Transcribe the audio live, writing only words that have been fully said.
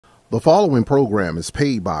The following program is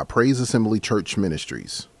paid by Praise Assembly Church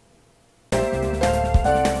Ministries.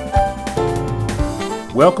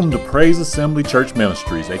 Welcome to Praise Assembly Church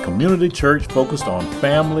Ministries, a community church focused on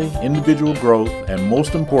family, individual growth, and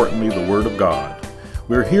most importantly, the Word of God.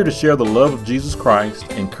 We're here to share the love of Jesus Christ,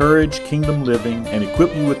 encourage kingdom living, and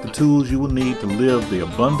equip you with the tools you will need to live the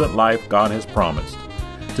abundant life God has promised.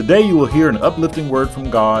 Today you will hear an uplifting word from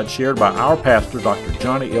God shared by our pastor, Dr.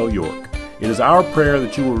 Johnny L. York. It is our prayer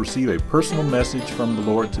that you will receive a personal message from the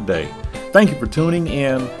Lord today. Thank you for tuning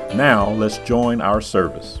in. Now let's join our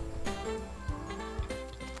service.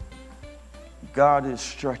 God is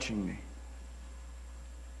stretching me.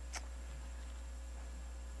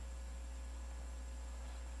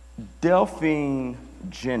 Delphine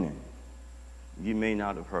Jenin, you may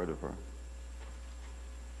not have heard of her,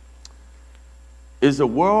 is a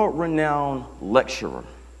world-renowned lecturer,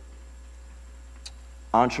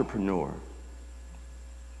 entrepreneur.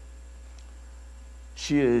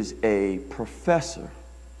 She is a professor,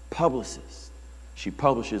 publicist. She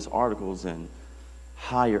publishes articles in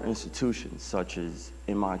higher institutions such as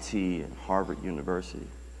MIT and Harvard University.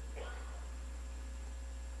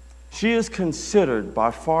 She is considered by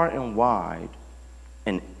far and wide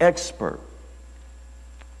an expert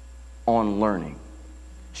on learning.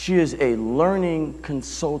 She is a learning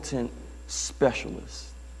consultant specialist.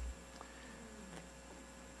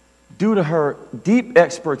 Due to her deep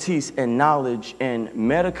expertise and knowledge in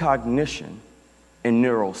metacognition and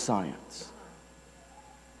neuroscience.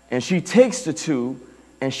 And she takes the two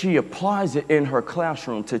and she applies it in her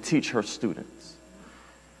classroom to teach her students.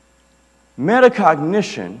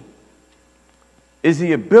 Metacognition is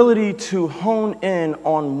the ability to hone in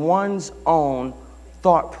on one's own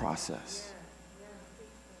thought process.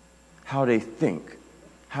 How they think,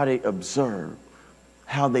 how they observe,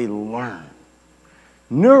 how they learn.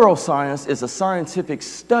 Neuroscience is a scientific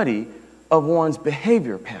study of one's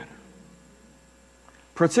behavior pattern,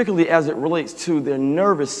 particularly as it relates to their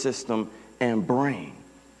nervous system and brain.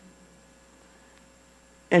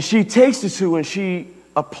 And she takes the two and she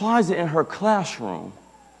applies it in her classroom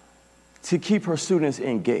to keep her students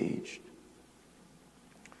engaged.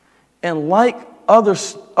 And like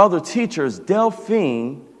other teachers,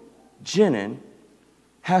 Delphine Jenin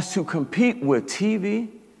has to compete with TV,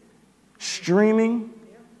 streaming,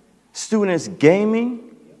 students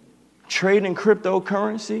gaming, trading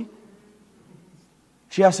cryptocurrency.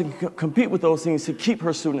 She has to compete with those things to keep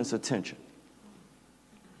her students' attention.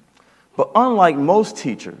 But unlike most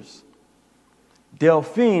teachers,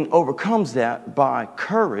 Delphine overcomes that by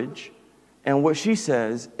courage and what she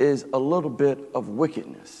says is a little bit of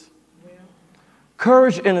wickedness.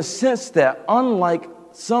 Courage in a sense that, unlike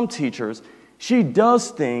some teachers, she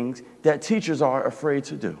does things that teachers are afraid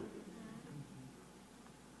to do.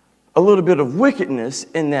 A little bit of wickedness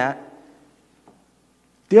in that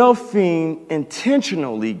Delphine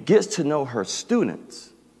intentionally gets to know her students.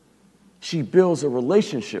 She builds a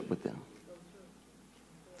relationship with them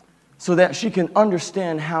so that she can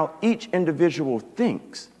understand how each individual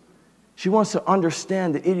thinks. She wants to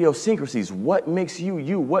understand the idiosyncrasies, what makes you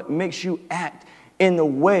you, what makes you act in the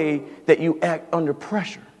way that you act under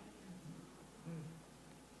pressure.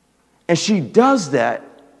 And she does that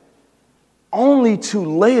only to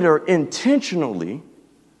later intentionally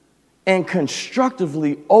and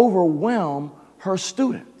constructively overwhelm her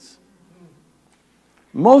students.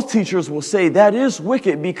 Most teachers will say that is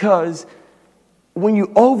wicked because when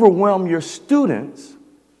you overwhelm your students,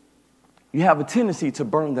 you have a tendency to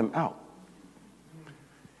burn them out.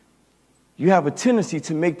 You have a tendency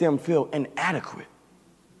to make them feel inadequate,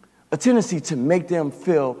 a tendency to make them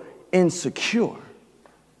feel insecure.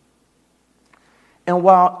 And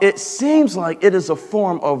while it seems like it is a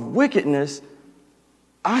form of wickedness,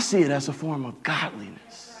 I see it as a form of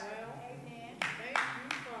godliness.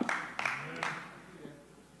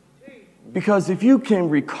 Because if you can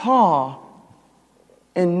recall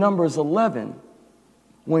in Numbers 11,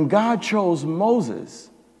 when God chose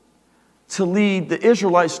Moses to lead the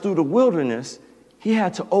Israelites through the wilderness, he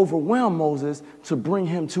had to overwhelm Moses to bring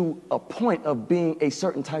him to a point of being a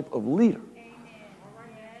certain type of leader.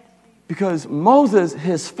 Because Moses,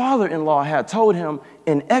 his father-in-law, had told him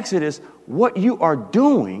in Exodus, what you are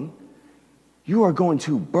doing, you are going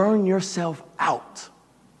to burn yourself out.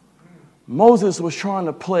 Moses was trying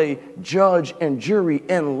to play judge and jury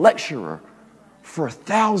and lecturer for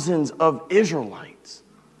thousands of Israelites.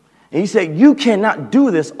 And he said, you cannot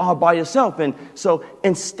do this all by yourself. And so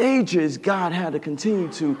in stages, God had to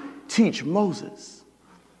continue to teach Moses.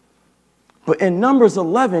 But in Numbers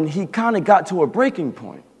 11, he kind of got to a breaking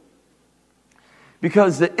point.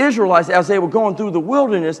 Because the Israelites, as they were going through the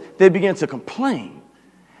wilderness, they began to complain.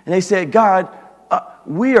 And they said, God,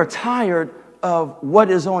 we are tired of what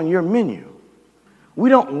is on your menu. We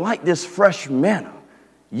don't like this fresh manna.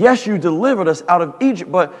 Yes, you delivered us out of Egypt,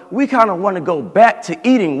 but we kind of want to go back to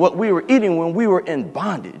eating what we were eating when we were in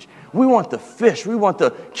bondage. We want the fish. We want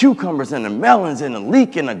the cucumbers and the melons and the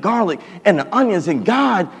leek and the garlic and the onions. And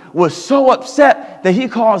God was so upset that he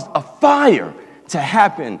caused a fire to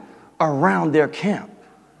happen around their camp,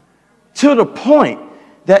 to the point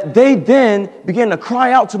that they then began to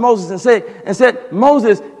cry out to Moses and said,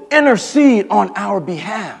 Moses, intercede on our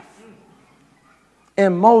behalf.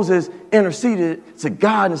 And Moses interceded to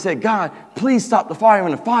God and said, God, please stop the fire.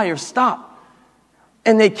 And the fire stopped.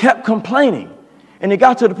 And they kept complaining. And it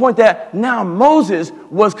got to the point that now Moses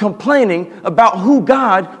was complaining about who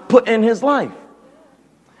God put in his life.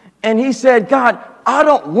 And he said, God, I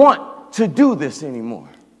don't want to do this anymore.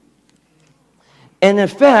 And in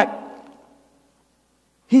fact,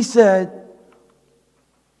 he said,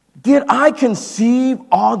 did I conceive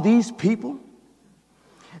all these people?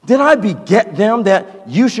 Did I beget them that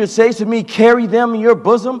you should say to me, carry them in your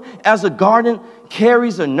bosom as a garden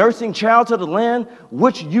carries a nursing child to the land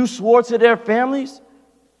which you swore to their families?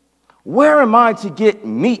 Where am I to get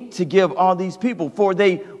meat to give all these people? For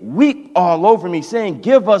they weep all over me, saying,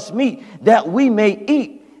 give us meat that we may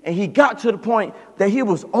eat. And he got to the point that he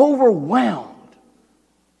was overwhelmed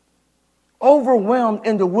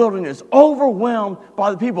in the wilderness, overwhelmed by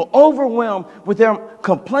the people, overwhelmed with their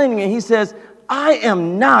complaining. And he says, I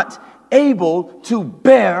am not able to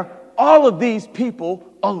bear all of these people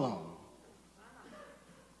alone,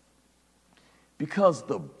 because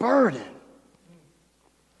the burden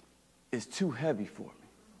is too heavy for me.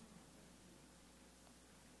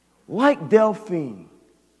 Like Delphine,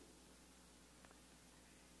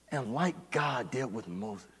 and like God did with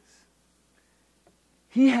Moses,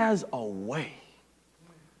 he has a way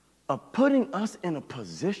of putting us in a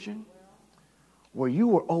position where you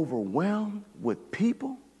were overwhelmed with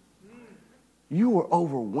people, you were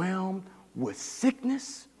overwhelmed with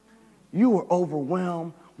sickness, you were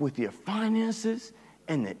overwhelmed with your finances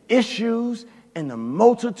and the issues and the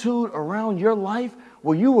multitude around your life,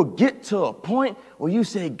 where you will get to a point where you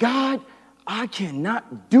say, God, I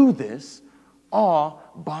cannot do this all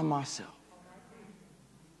by myself.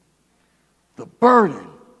 The burden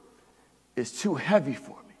is too heavy for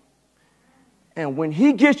me. And when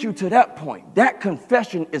he gets you to that point, that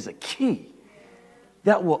confession is a key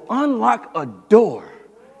that will unlock a door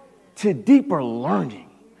to deeper learning,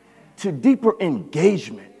 to deeper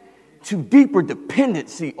engagement, to deeper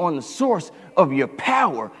dependency on the source of your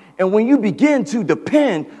power. And when you begin to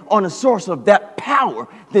depend on the source of that power,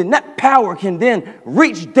 then that power can then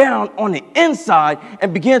reach down on the inside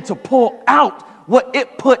and begin to pull out what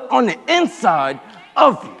it put on the inside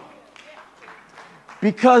of you.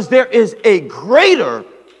 Because there is a greater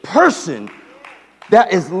person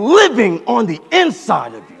that is living on the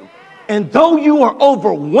inside of you. And though you are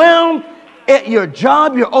overwhelmed at your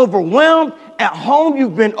job, you're overwhelmed at home,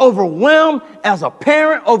 you've been overwhelmed as a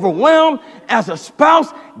parent, overwhelmed as a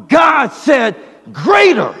spouse, God said,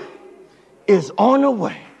 greater is on the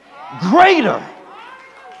way. Greater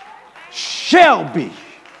shall be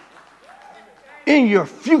in your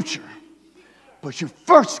future. But you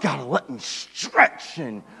first got to let me stretch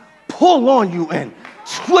and pull on you and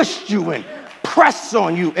twist you and press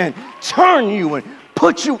on you and turn you and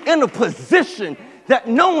put you in a position that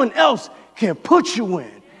no one else can put you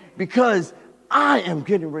in, because I am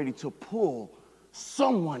getting ready to pull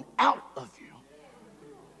someone out of you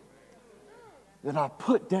that I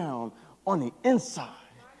put down on the inside.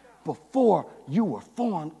 Before you were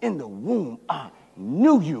formed in the womb, I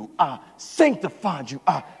knew you, I sanctified you,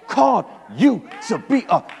 I called you to be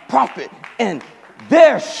a prophet, and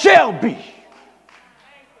there shall be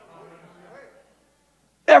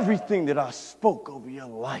everything that I spoke over your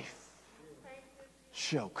life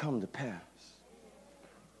shall come to pass.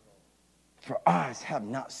 For eyes have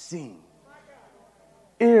not seen,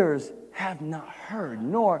 ears have not heard,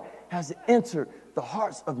 nor has it entered the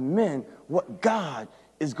hearts of men what God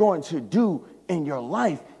is going to do in your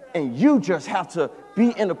life. And you just have to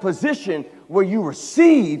be in a position where you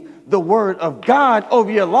receive the word of God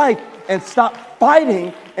over your life and stop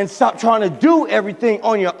fighting and stop trying to do everything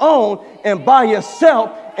on your own and by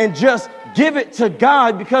yourself, and just give it to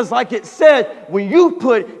God. Because like it said, when you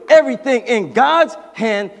put everything in God's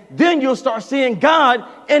hand, then you'll start seeing God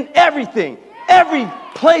in everything. Every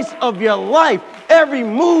place of your life, every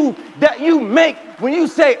move that you make, when you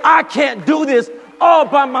say, I can't do this all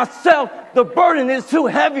by myself, the burden is too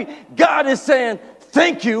heavy, God is saying,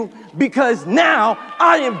 thank you, because now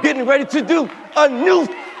I am getting ready to do a new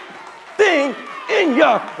thing in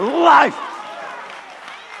your life.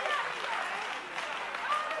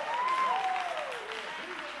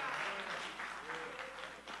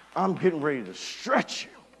 I'm getting ready to stretch you.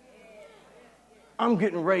 I'm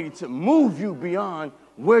getting ready to move you beyond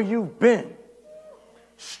where you've been.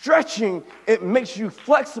 Stretching, it makes you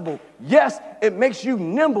flexible. Yes, it makes you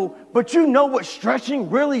nimble, but you know what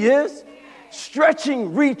stretching really is?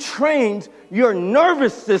 Stretching retrains your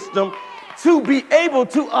nervous system to be able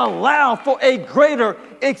to allow for a greater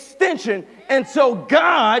extension. And so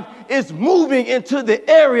God is moving into the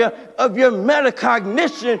area of your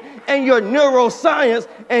metacognition and your neuroscience.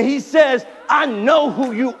 And he says, I know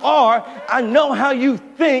who you are. I know how you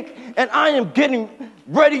think. And I am getting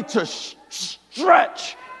ready to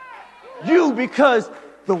stretch you because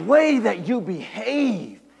the way that you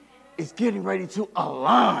behave is getting ready to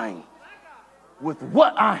align with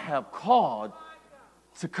what I have called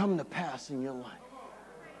to come to pass in your life.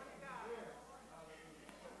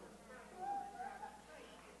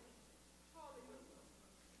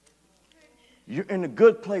 You're in a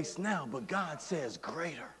good place now, but God says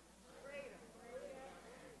greater.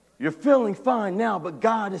 You're feeling fine now, but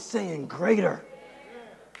God is saying greater.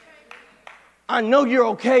 I know you're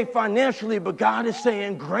okay financially, but God is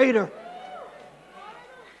saying greater.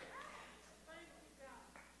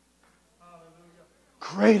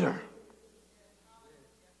 Greater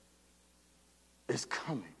is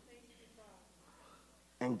coming.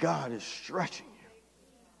 And God is stretching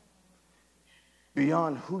you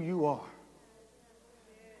beyond who you are,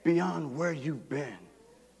 beyond where you've been.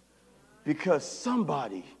 Because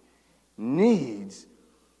somebody needs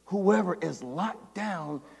whoever is locked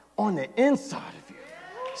down on the inside of you.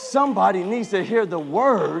 Somebody needs to hear the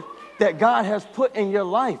word that God has put in your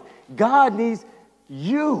life. God needs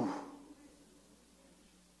you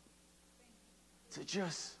to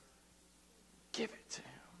just give it to him.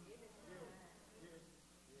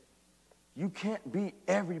 You can't be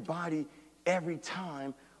everybody every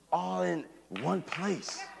time all in one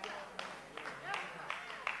place.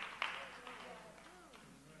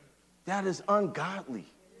 That is ungodly.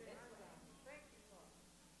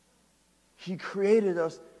 He created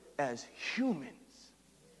us as humans.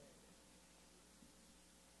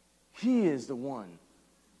 He is the one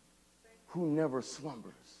who never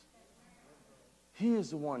slumbers. He is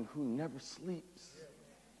the one who never sleeps.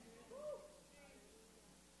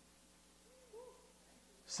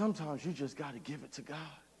 Sometimes you just got to give it to God.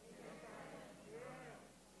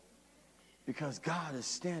 Because God is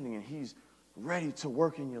standing and he's ready to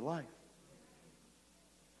work in your life.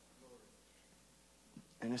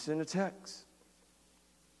 And it's in the text.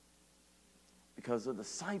 Because the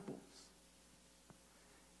disciples,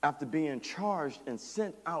 after being charged and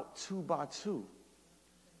sent out 2 by 2,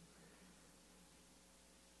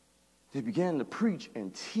 they began to preach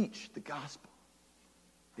and teach the gospel.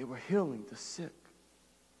 They were healing the sick,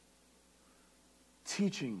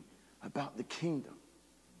 teaching about the kingdom.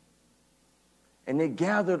 And they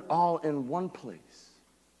gathered all in one place.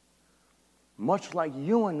 Much like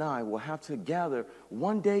you and I will have to gather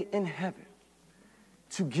one day in heaven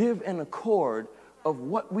to give an accord of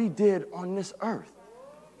what we did on this earth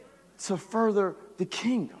to further the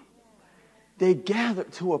kingdom. They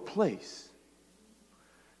gathered to a place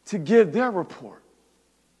to give their report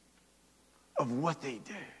of what they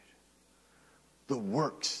did, the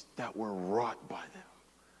works that were wrought by them,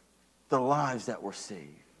 the lives that were saved,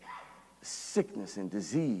 the sickness and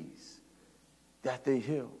disease that they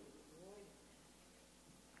healed.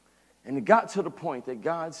 And it got to the point that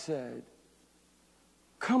God said,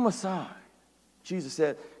 come aside. Jesus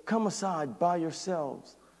said, come aside by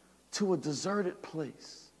yourselves to a deserted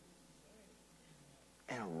place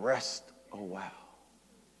and rest a while.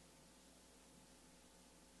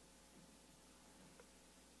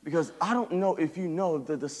 Because I don't know if you know,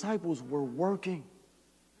 the disciples were working.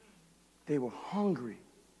 They were hungry.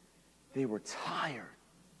 They were tired.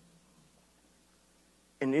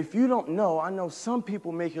 And if you don't know, I know some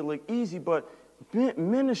people make it look easy, but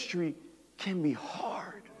ministry can be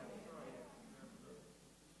hard.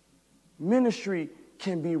 Ministry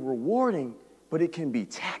can be rewarding, but it can be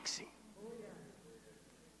taxing.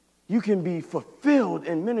 You can be fulfilled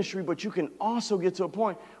in ministry, but you can also get to a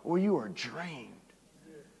point where you are drained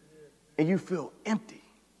and you feel empty.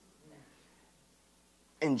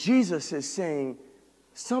 And Jesus is saying,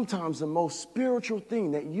 sometimes the most spiritual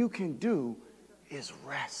thing that you can do is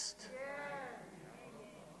rest.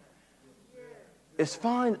 Is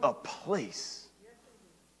find a place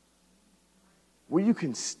where you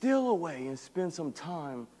can steal away and spend some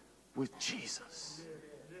time with Jesus.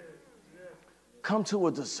 Come to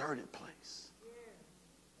a deserted place,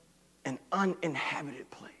 an uninhabited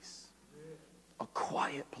place, a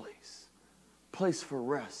quiet place, place for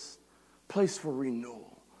rest, place for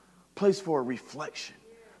renewal, place for reflection,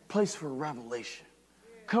 place for revelation.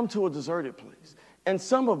 come to a deserted place. And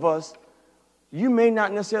some of us, you may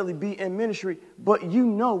not necessarily be in ministry, but you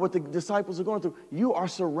know what the disciples are going through. You are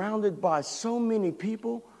surrounded by so many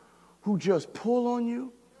people who just pull on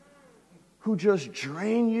you, who just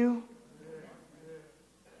drain you.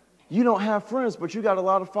 You don't have friends, but you got a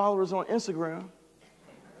lot of followers on Instagram.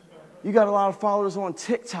 You got a lot of followers on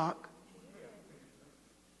TikTok.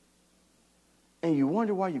 And you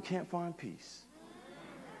wonder why you can't find peace.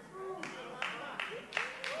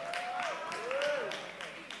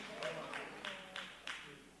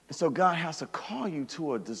 And so God has to call you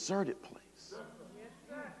to a deserted place.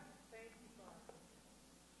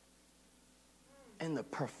 And the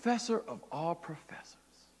professor of all professors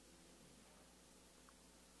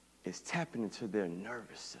is tapping into their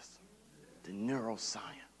nervous system, the neuroscience.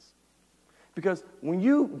 Because when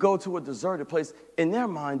you go to a deserted place, in their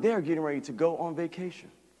mind, they're getting ready to go on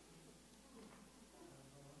vacation.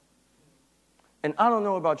 And I don't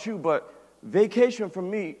know about you, but vacation for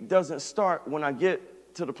me doesn't start when I get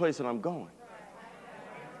to the place that I'm going.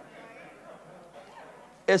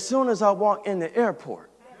 As soon as I walk in the airport,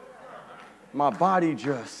 my body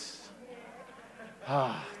just,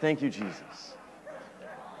 thank you, Jesus.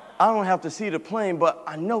 I don't have to see the plane, but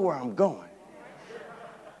I know where I'm going.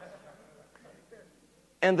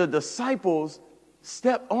 And the disciples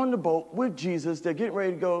step on the boat with Jesus. They're getting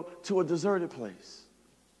ready to go to a deserted place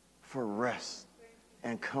for rest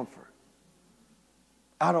and comfort.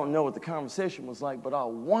 I don't know what the conversation was like, but I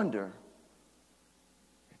wonder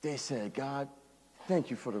if they said, God,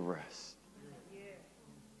 thank you for the rest.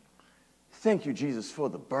 Thank you, Jesus, for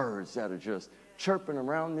the birds that are just chirping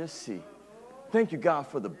around this sea. Thank you, God,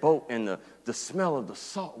 for the boat and the smell of the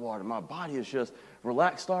salt water. My body is just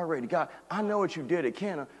relaxed already. God, I know what you did at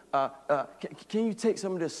Cana. Can you take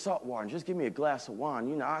some of this salt water and just give me a glass of wine?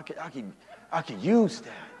 You know, I could use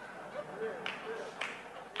that.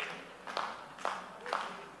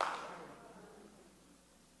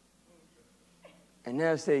 And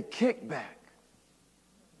as they kicked back,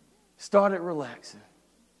 started relaxing,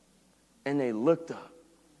 and they looked up,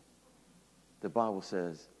 the Bible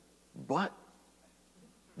says, but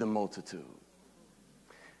the multitude.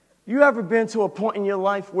 You ever been to a point in your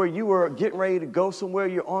life where you were getting ready to go somewhere,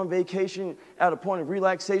 you're on vacation, at a point of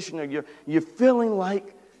relaxation, or you're feeling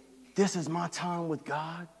like this is my time with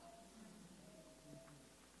God?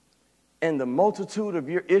 And the multitude of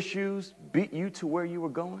your issues beat you to where you were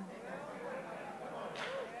going?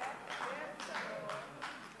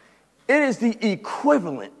 It is the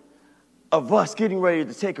equivalent of us getting ready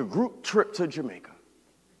to take a group trip to Jamaica.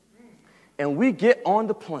 And we get on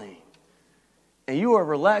the plane, and you are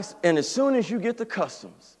relaxed, and as soon as you get to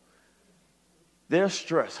customs, they're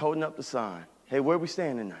stressed, holding up the sign. Hey, where are we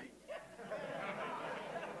staying tonight?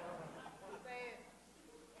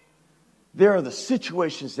 There are the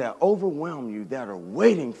situations that overwhelm you, that are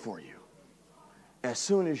waiting for you as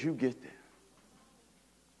soon as you get there.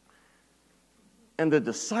 And the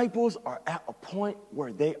disciples are at a point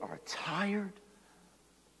where they are tired,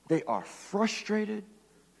 they are frustrated.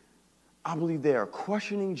 I believe they are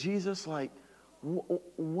questioning Jesus like,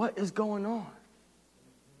 what is going on?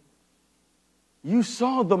 You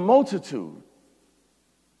saw the multitude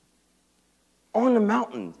on the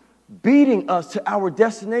mountain beating us to our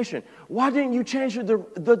destination. Why didn't you change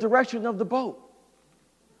the direction of the boat?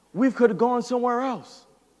 We could have gone somewhere else.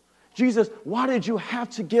 Jesus, why did you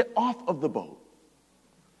have to get off of the boat?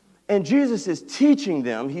 And Jesus is teaching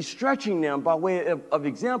them, he's stretching them by way of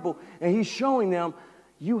example, and he's showing them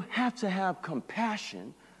you have to have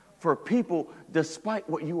compassion for people despite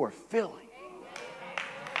what you are feeling.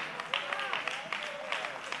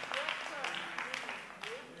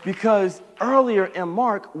 Because earlier in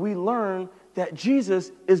Mark, we learned that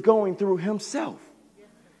Jesus is going through himself.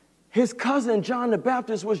 His cousin John the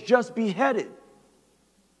Baptist was just beheaded.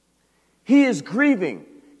 He is grieving.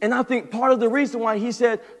 And I think part of the reason why he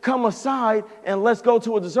said, come aside and let's go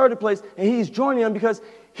to a deserted place, and he's joining them because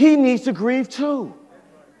he needs to grieve too.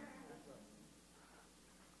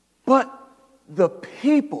 But the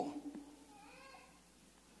people,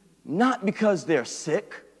 not because they're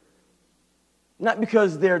sick, not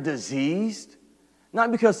because they're diseased,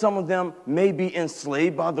 not because some of them may be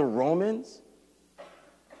enslaved by the Romans,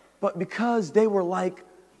 but because they were like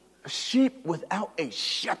sheep without a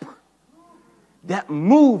shepherd. That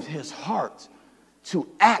moved his heart to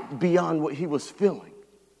act beyond what he was feeling.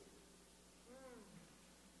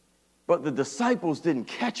 But the disciples didn't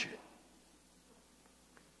catch it.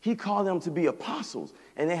 He called them to be apostles,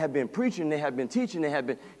 and they had been preaching, they had been teaching, they had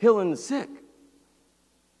been healing the sick.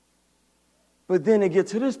 But then they get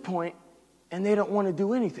to this point, and they don't want to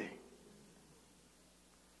do anything.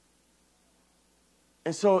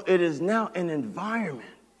 And so it is now an environment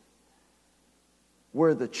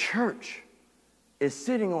where the church is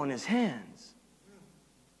sitting on his hands,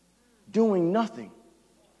 doing nothing.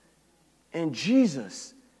 And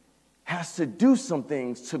Jesus has to do some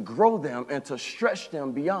things to grow them and to stretch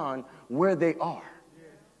them beyond where they are.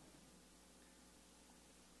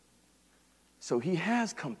 So he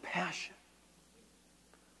has compassion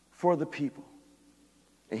for the people.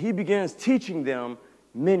 And he begins teaching them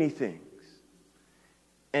many things.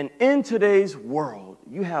 And in today's world,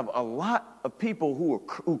 you have a lot of people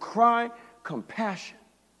who cry compassion,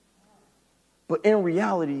 but in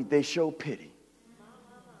reality, they show pity.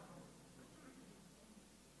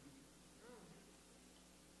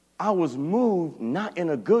 I was moved, not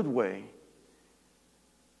in a good way,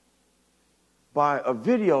 by a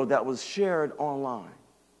video that was shared online.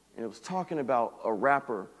 And it was talking about a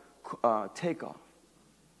rapper, Takeoff,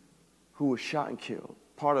 who was shot and killed,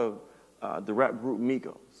 part of the rap group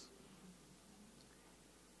Migos.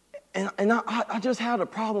 And I just had a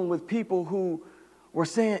problem with people who were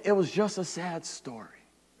saying it was just a sad story.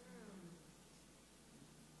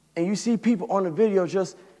 And you see people on the video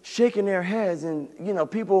just shaking their heads, and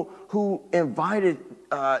people who invited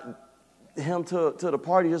him to the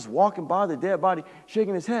party just walking by the dead body,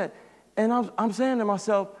 shaking his head. And I'm saying to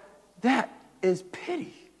myself, that is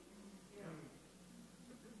pity.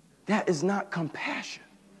 That is not compassion.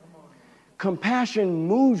 Compassion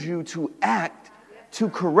moves you to act to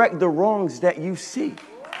correct the wrongs that you see.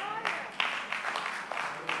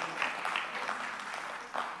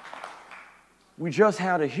 We just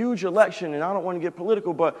had a huge election, and I don't want to get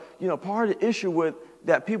political, but part of the issue with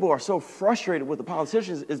that people are so frustrated with the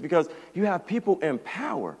politicians is because you have people in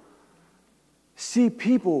power see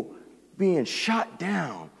people being shot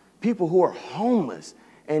down, people who are homeless,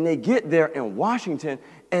 and they get there in Washington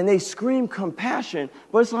and they scream compassion,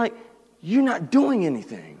 but it's like, you're not doing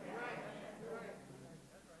anything.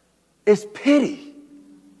 It's pity.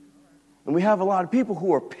 And we have a lot of people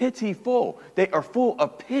who are pitiful. They are full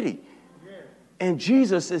of pity. And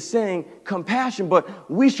Jesus is saying compassion, but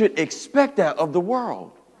we should expect that of the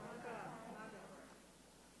world.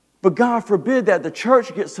 But God forbid that the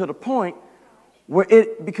church gets to the point where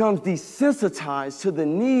it becomes desensitized to the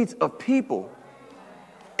needs of people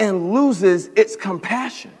and loses its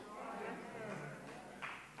compassion.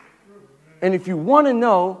 And if you want to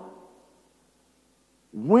know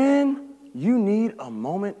when you need a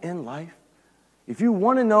moment in life, if you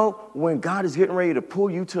want to know when God is getting ready to pull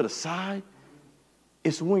you to the side,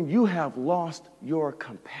 it's when you have lost your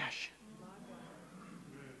compassion.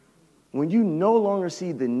 When you no longer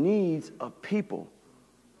see the needs of people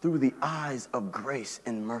through the eyes of grace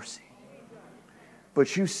and mercy,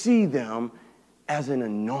 but you see them as an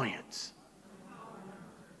annoyance.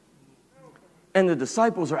 And the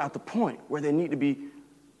disciples are at the point where they need to be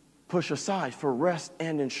pushed aside for rest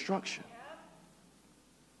and instruction.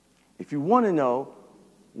 If you want to know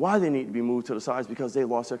why they need to be moved to the sides, because they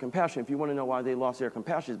lost their compassion. If you want to know why they lost their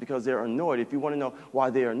compassion, it's because they're annoyed. If you want to know why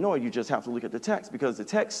they're annoyed, you just have to look at the text, because the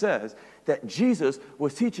text says that Jesus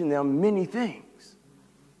was teaching them many things.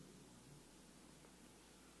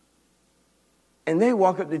 And they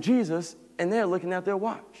walk up to Jesus, and they're looking at their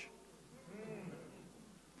watch.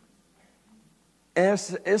 And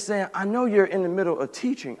it's saying, I know you're in the middle of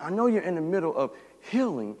teaching. I know you're in the middle of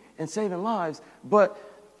healing and saving lives, but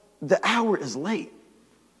the hour is late.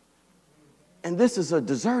 And this is a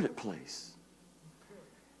deserted place.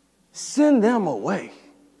 Send them away.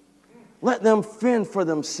 Let them fend for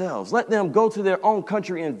themselves. Let them go to their own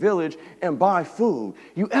country and village and buy food.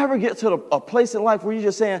 You ever get to a place in life where you're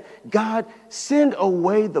just saying, God, send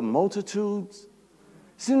away the multitudes?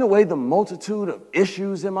 Send away the multitude of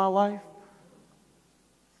issues in my life?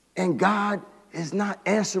 And God is not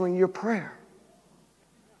answering your prayer.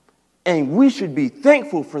 And we should be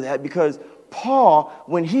thankful for that, because Paul,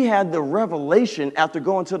 when he had the revelation after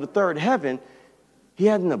going to the third heaven, he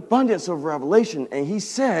had an abundance of revelation, and he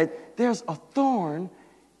said, there's a thorn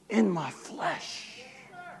in my flesh.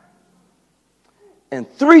 And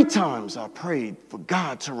 3 times I prayed for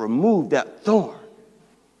God to remove that thorn.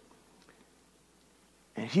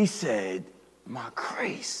 And he said, my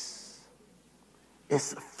grace is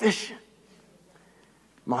sufficient.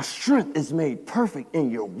 My strength is made perfect in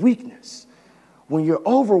your weakness. When you're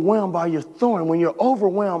overwhelmed by your thorn, when you're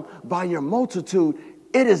overwhelmed by your multitude,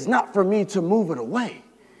 it is not for me to move it away.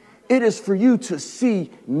 It is for you to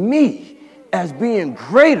see me as being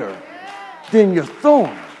greater than your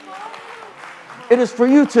thorn. It is for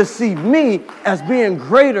you to see me as being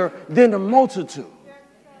greater than the multitude.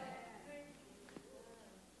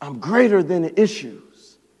 I'm greater than the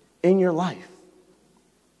issues in your life.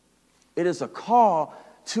 It is a call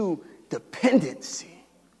to dependency.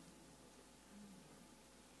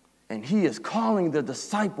 And he is calling the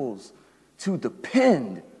disciples to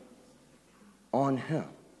depend on him.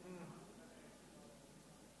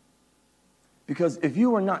 Because if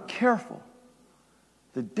you are not careful,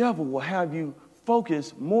 the devil will have you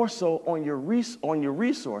focus more so on your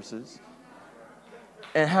resources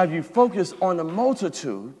and have you focus on the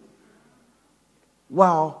multitude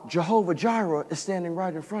while Jehovah Jireh is standing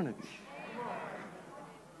right in front of you.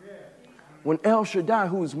 When El Shaddai,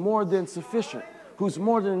 who is more than sufficient, who's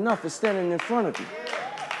more than enough, is standing in front of you.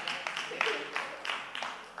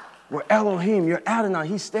 Where Elohim, your Adonai,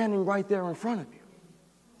 he's standing right there in front of you.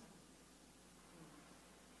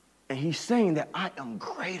 And he's saying that I am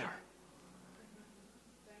greater.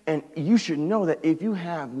 And you should know that if you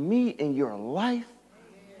have me in your life,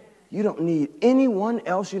 you don't need anyone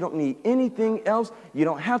else. You don't need anything else. You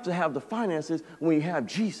don't have to have the finances when you have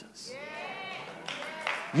Jesus.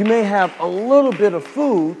 You may have a little bit of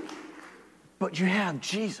food, but you have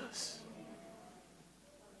Jesus.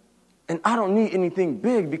 And I don't need anything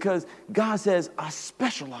big because God says I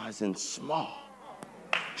specialize in small.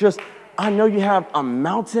 I know you have a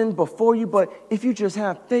mountain before you, but if you just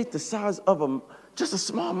have faith the size of just a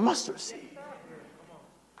small mustard seed.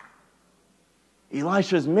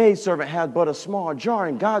 Elisha's maidservant had but a small jar,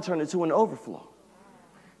 and God turned it to an overflow.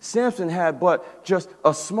 Samson had but just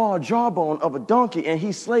a small jawbone of a donkey, and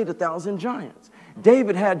he slayed 1,000 giants.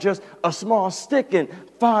 David had just a small stick and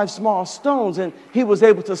 5 small stones, and he was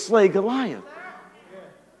able to slay Goliath.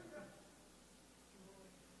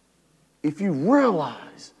 If you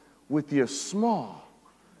realize with your small,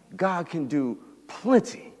 God can do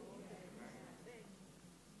plenty.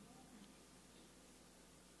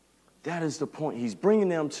 That is the point. He's bringing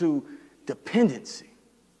them to dependency.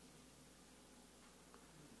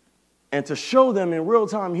 And to show them in real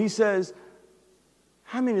time, he says,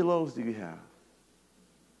 how many loaves do you have?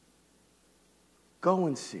 Go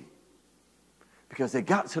and see. Because they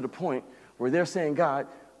got to the point where they're saying, God,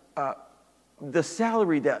 the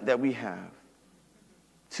salary that we have,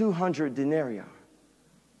 200 denarii,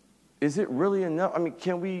 is it really enough? I mean,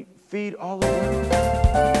 can we feed all of them?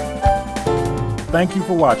 Thank you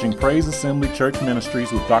for watching Praise Assembly Church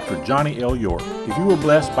Ministries with Dr. Johnny L. York. If you were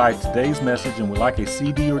blessed by today's message and would like a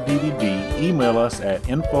CD or DVD, email us at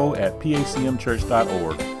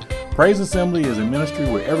info@pacmchurch.org. Praise Assembly is a ministry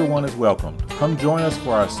where everyone is welcomed. Come join us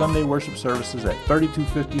for our Sunday worship services at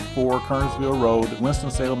 3254 Kernersville Road,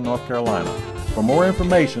 Winston-Salem, North Carolina. For more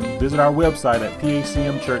information, visit our website at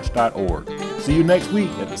pacmchurch.org. See you next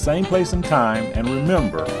week at the same place and time, and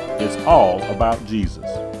remember, it's all about Jesus.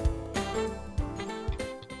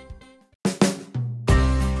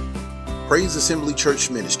 Praise Assembly Church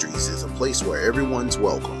Ministries is a place where everyone's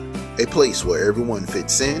welcome, a place where everyone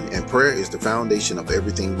fits in, and prayer is the foundation of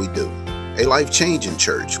everything we do. A life-changing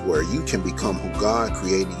church where you can become who God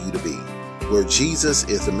created you to be, where Jesus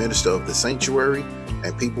is the minister of the sanctuary,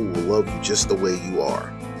 and people will love you just the way you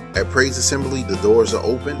are. At Praise Assembly, the doors are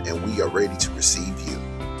open and we are ready to receive you.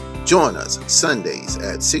 Join us Sundays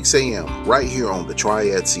at 6 a.m. right here on the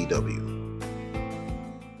Triad CW.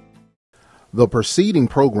 The preceding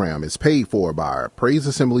program is paid for by Praise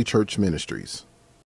Assembly Church Ministries.